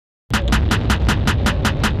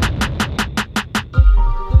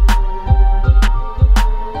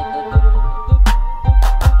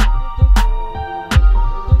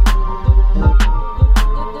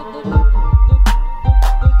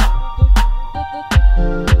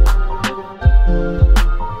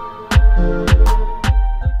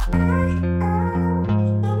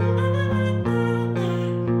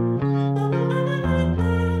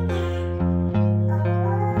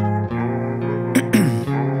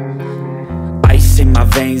my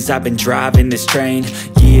veins, I've been driving this train.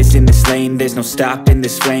 Years in this lane, there's no stopping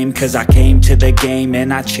this flame. Cause I came to the game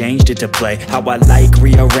and I changed it to play how I like,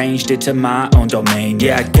 rearranged it to my own domain.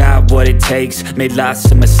 Yeah, I got what it takes, made lots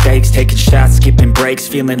of mistakes, taking shots, skipping breaks,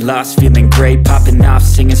 feeling lost, feeling great, popping off,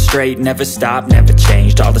 singing straight, never stopped, never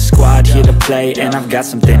changed. All the squad here to play, and I've got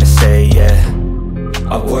something to say, yeah.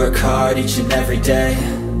 I work hard each and every day,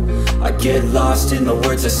 I get lost in the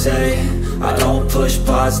words I say. I don't push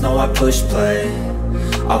pause, no, I push play.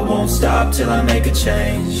 I won't stop till I make a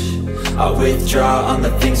change. I withdraw on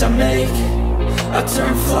the things I make. I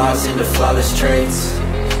turn flaws into flawless traits.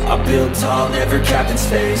 I build tall, never capped in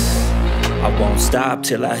space. I won't stop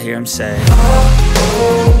till I hear him say, oh,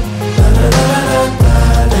 oh, la la la la la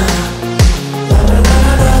la, la la la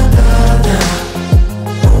la la la,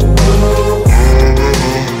 oh, oh,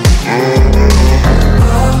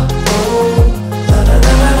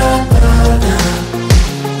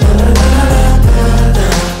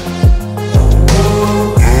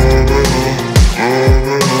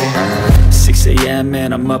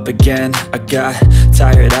 and I'm up again. I got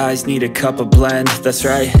tired eyes, need a cup of blend. That's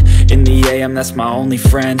right, in the AM, that's my only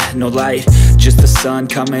friend. No light, just the sun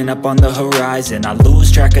coming up on the horizon. I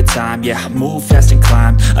lose track of time, yeah, I move fast and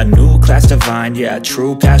climb a new class divine, yeah,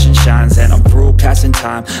 true passion shines. And I'm through passing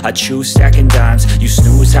time, I choose stacking dimes. You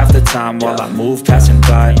snooze half the time while I move passing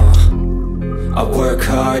by. I work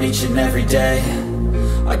hard each and every day,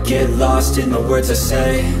 I get lost in the words I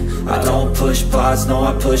say. I don't push pause, no,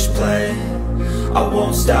 I push play. I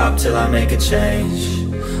won't stop till I make a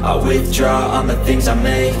change. I withdraw on the things I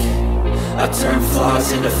make. I turn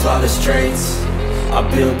flaws into flawless traits. I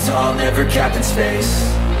build tall, never capped in space.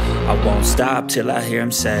 I won't stop till I hear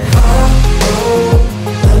him say, oh, oh,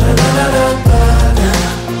 la la la la la la,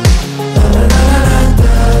 la la la la la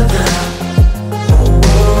la, oh,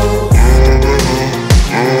 oh,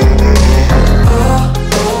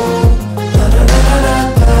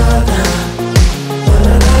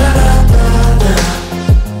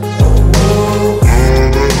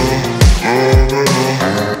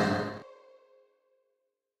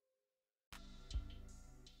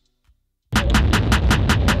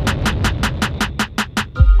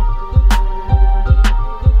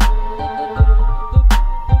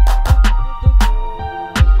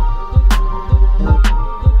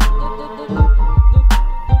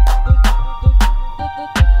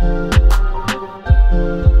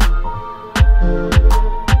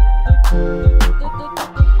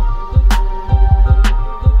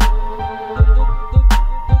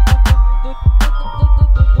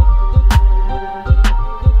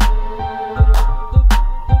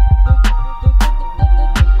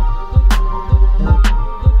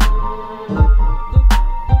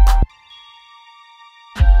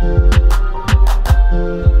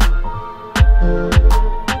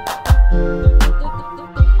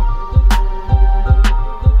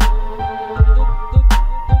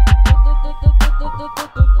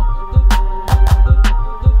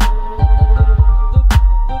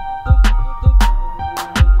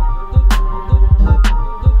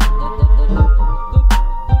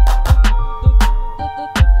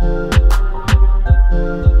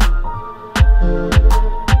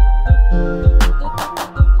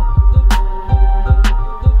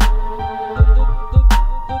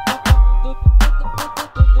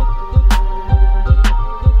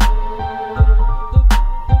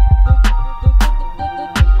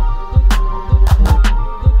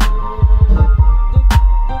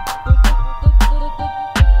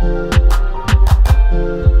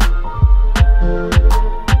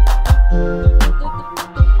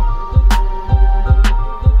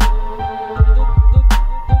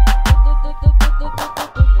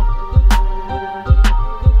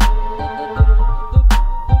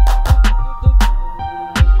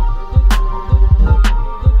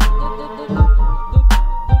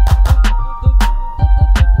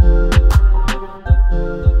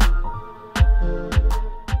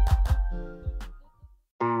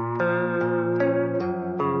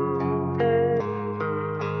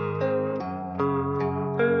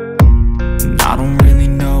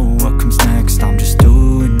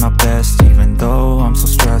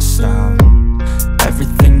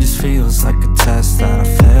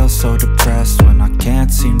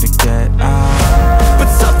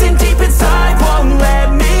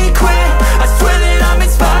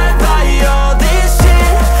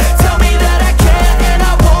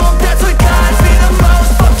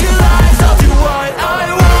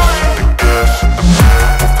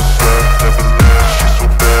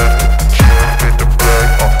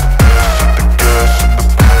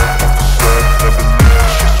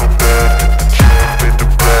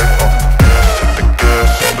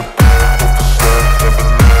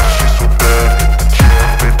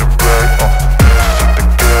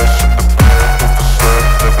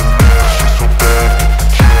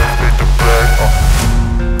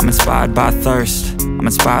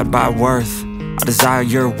 by worth. I desire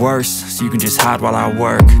your worst, so you can just hide while I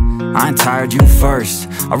work. I ain't tired, you first.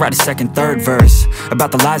 I'll write a second, third verse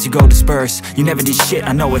about the lies you go disperse. You never did shit,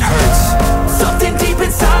 I know it hurts. Something deep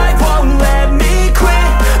inside won't